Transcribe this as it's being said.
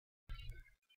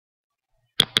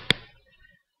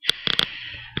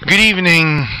Good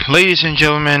evening, ladies and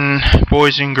gentlemen,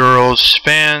 boys and girls,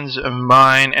 fans of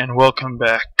mine, and welcome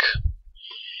back.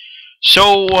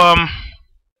 So,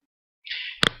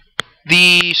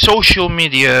 the social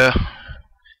media,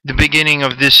 the beginning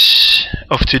of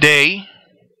today,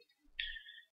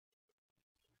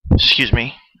 excuse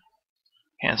me,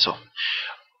 cancel.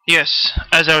 Yes,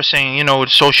 as I was saying,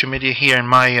 social media here in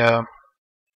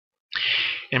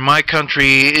my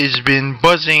country has been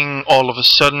buzzing all of a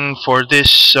sudden for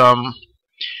this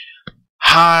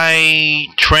high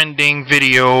trending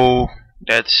video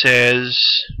that says,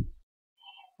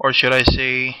 or should I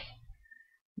say,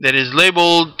 that is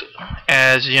labeled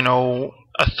as, Saudi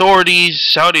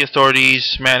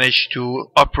authorities managed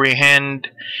to apprehend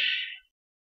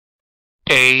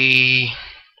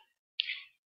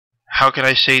how can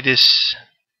I say this,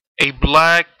 a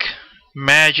black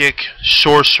magic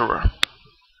sorcerer.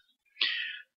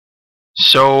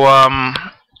 So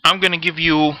I'm gonna give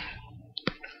you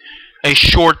a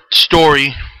short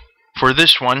story for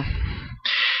this one.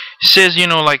 It says,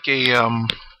 like a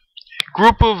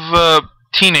group of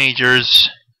teenagers.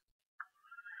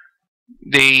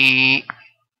 They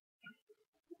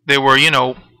were,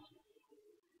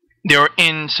 they were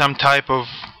in some type of,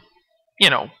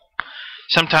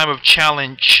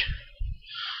 challenge.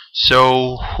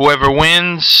 So whoever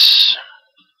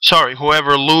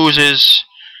loses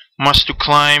must to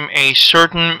climb a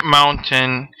certain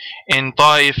mountain in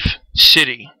Taif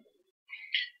city.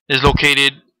 It is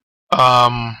located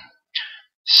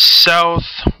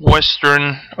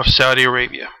southwestern of Saudi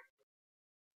Arabia.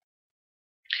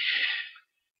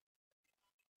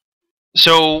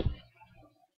 So,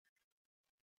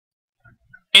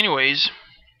 anyways,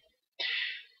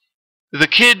 the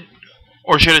kid,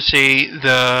 or should I say,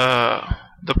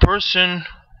 the person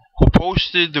who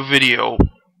posted the video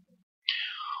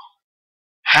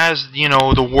has,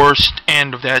 the worst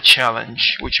end of that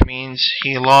challenge, which means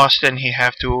he lost and he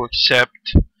have to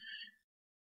accept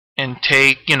and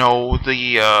take,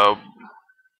 the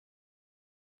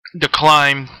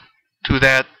climb to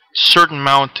that certain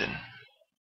mountain.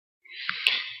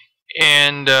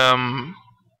 And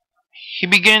he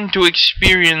began to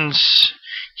experience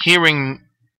hearing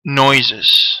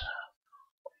noises,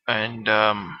 and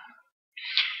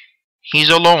he's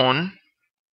alone,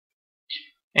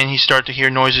 and he started to hear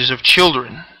noises of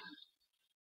children.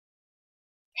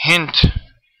 Hint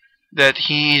that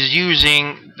he's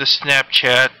using the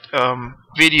Snapchat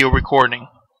video recording.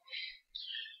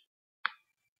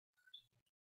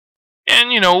 And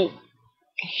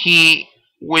he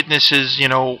witnesses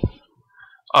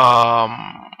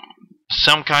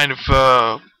some kind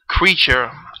of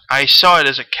creature. I saw it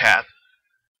as a cat,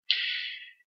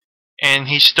 and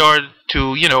he started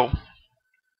to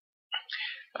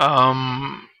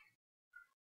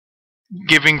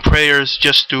giving prayers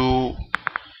just to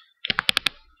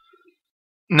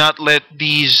not let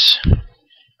these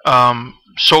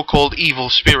so-called evil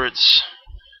spirits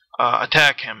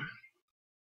attack him,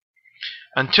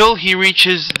 until he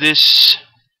reaches this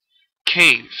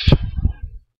cave.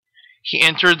 He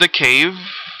entered the cave,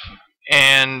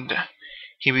 and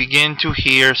he began to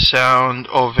hear sound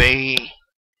of a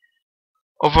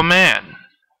man,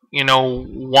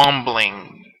 wombling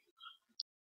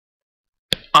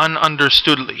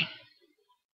ununderstoodly.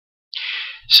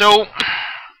 So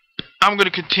I'm going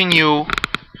to continue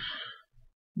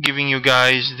giving you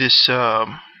guys this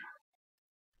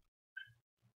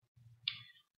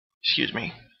excuse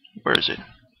me, where is it?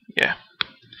 Yeah,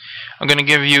 I'm going to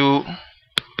give you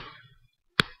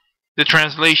the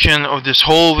translation of this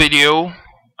whole video.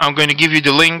 I'm going to give you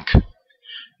the link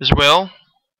as well,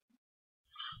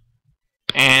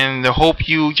 and I hope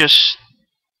you just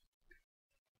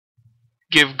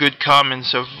give good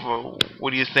comments of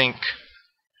what do you think,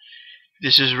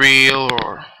 this is real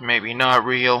or maybe not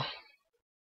real.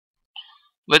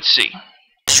 Let's see.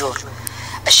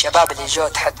 الشباب اللي جو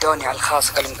تحدوني على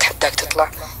الخاص، قالوا نتحداك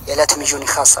تطلع، يا ليتهم يجوني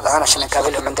خاصة الآن عشان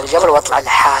أقابلهم عند الجبل وأطلع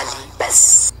لحالي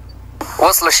بس.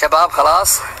 وصلوا الشباب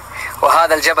خلاص،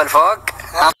 وهذا الجبل فوق.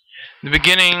 The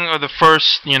beginning of the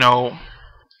first,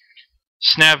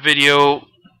 snap video,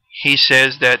 he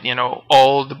says that,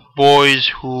 all the boys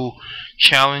who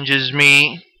challenges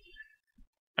me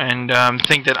and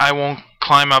think that I won't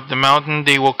climb up the mountain,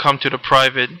 they will come to the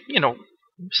private,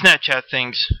 Snapchat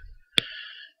things.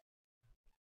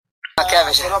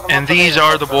 And these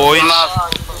are the boys.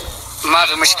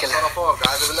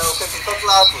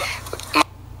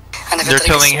 They're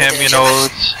telling him,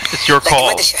 it's your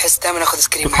call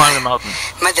to climb the mountain.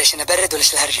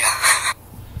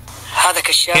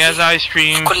 He has ice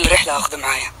cream.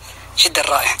 جدا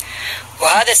رائع.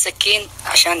 وهذا السكين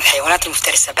عشان الحيوانات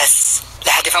المفترسة بس، لا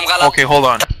Okay, hold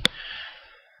on.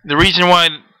 The reason why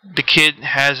the kid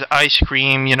has ice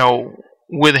cream, you know,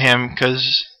 with him,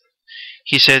 because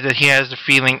he said that he has the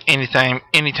feeling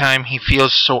anytime he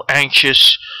feels so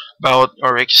anxious about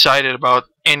or excited about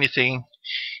anything,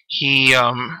 he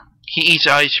eats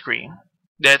ice cream.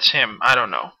 That's him. I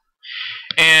don't know.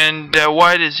 And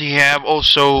why does he have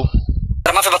also?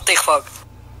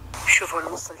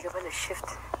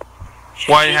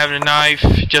 Why have a knife?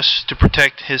 Just to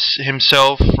protect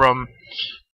himself from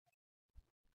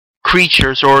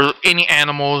creatures or any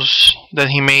animals that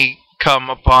he may come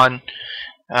upon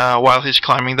while he's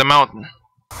climbing the mountain.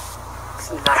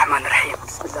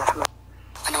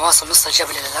 أنا واصل نص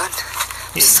الجبل إلى الآن.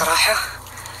 الصراحة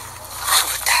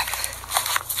شوف التعب.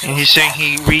 And he's saying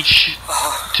he reached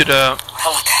to the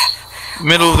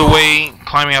middle of the way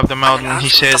climbing up the mountain. He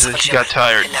says that he got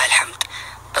tired. لله الحمد.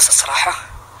 بس الصراحة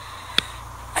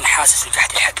أنا حاسس إن في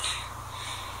أحد يلحقني.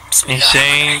 He's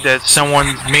saying that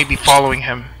someone may be following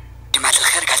him. جماعة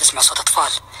الخير قاعد أسمع صوت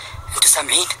أطفال. أنتوا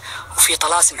سامعين؟ وفي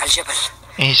طلاسم على الجبل.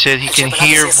 And he said he can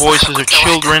hear voices of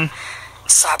children.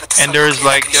 And there is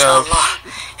like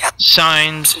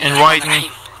signs in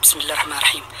writing.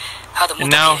 And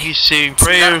now he's saying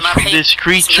prayers from this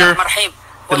creature.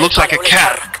 It looks like a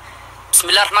cat. So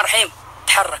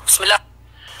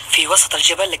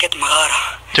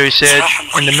he said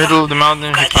in the middle of the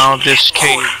mountain he found this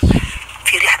cave.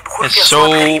 It's so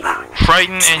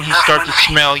frightened, and he started to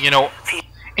smell, you know,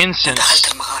 incense.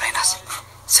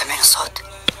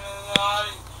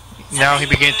 Now he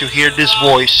began to hear this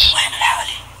voice.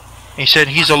 He said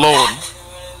he's alone.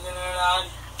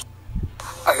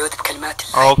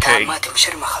 Okay.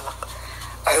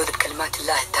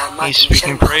 He's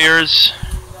speaking prayers.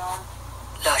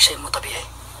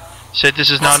 Said this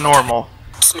is not normal.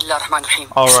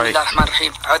 Alright.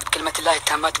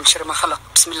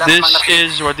 This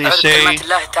is what they say,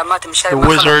 the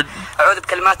wizard.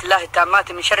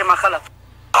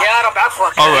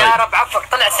 Alright.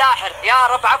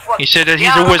 He said that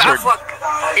he's a wizard.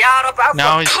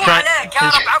 Now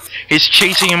he's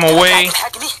chasing him away.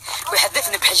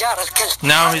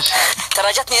 Now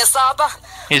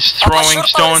he's throwing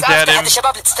stones at him.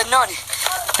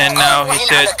 And now he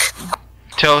said,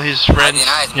 tell his friends,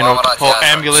 you know, to call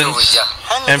ambulance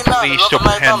and police to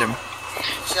apprehend him.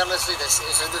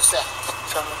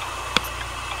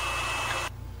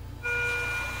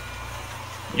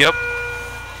 Yep.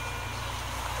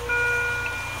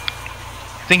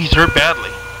 I think he's hurt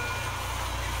badly.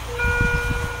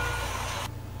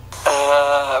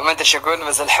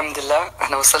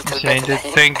 Saying that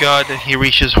thank God that he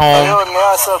reaches home.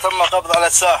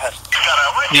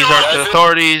 These are the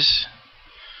authorities.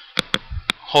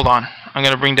 Hold on, I'm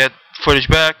gonna bring that footage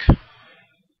back.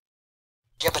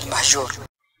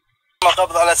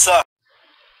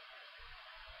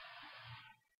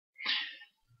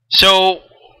 So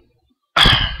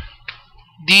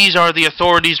these are the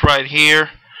authorities right here.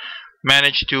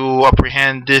 Managed to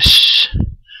apprehend this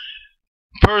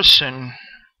person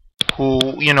who,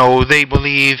 you know, they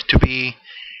believe to be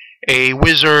a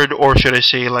wizard, or should I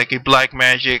say like a black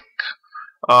magic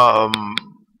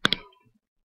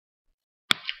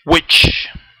witch.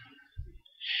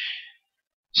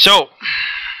 So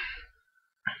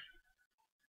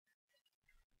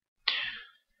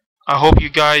I hope you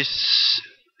guys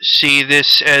see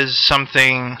this as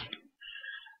something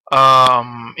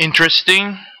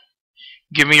interesting.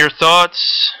 Give me your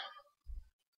thoughts.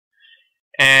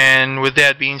 And with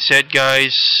that being said,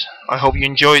 guys, I hope you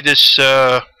enjoyed this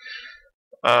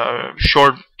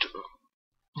short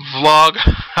vlog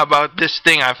about this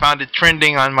thing. I found it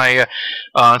trending on my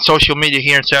social media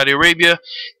here in Saudi Arabia.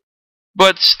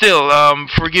 But still,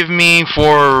 forgive me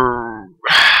for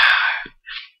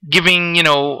giving, you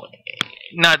know,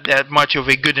 not that much of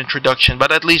a good introduction,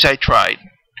 but at least I tried.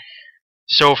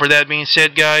 So for that being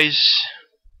said, guys,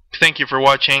 thank you for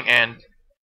watching, and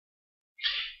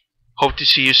hope to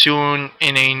see you soon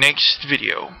in a next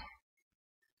video.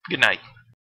 Good night.